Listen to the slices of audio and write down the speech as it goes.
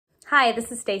Hi,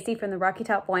 this is Stacy from the Rocky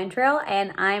Top Wine Trail,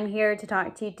 and I'm here to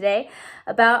talk to you today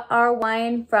about our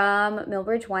wine from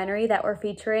Millbridge Winery that we're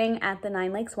featuring at the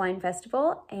Nine Lakes Wine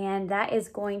Festival, and that is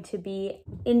going to be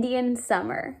Indian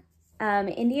Summer.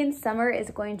 Indian Summer is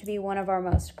going to be one of our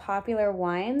most popular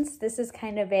wines. This is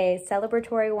kind of a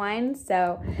celebratory wine,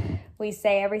 so we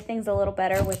say everything's a little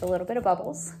better with a little bit of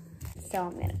bubbles. So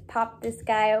I'm gonna pop this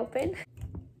guy open.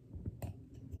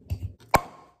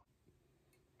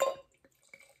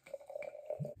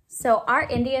 So our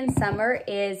Indian Summer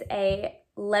is a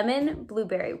lemon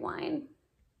blueberry wine.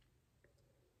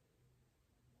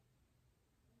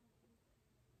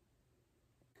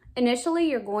 Initially,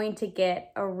 you're going to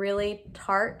get a really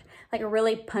tart, like a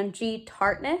really punchy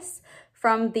tartness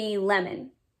from the lemon.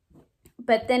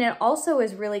 But then it also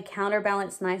is really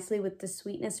counterbalanced nicely with the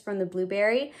sweetness from the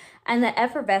blueberry, and the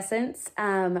effervescence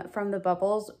from the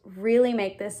bubbles really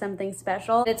make this something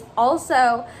special. It's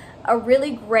also a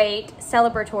really great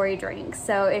celebratory drink.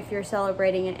 So if you're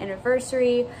celebrating an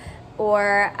anniversary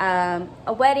or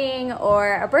a wedding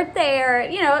or a birthday, or,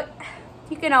 you know,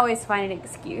 you can always find an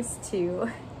excuse to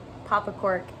pop a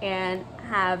cork and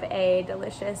have a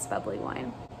delicious bubbly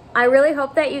wine. I really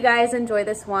hope that you guys enjoy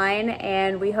this wine,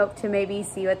 and we hope to maybe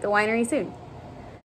see you at the winery soon.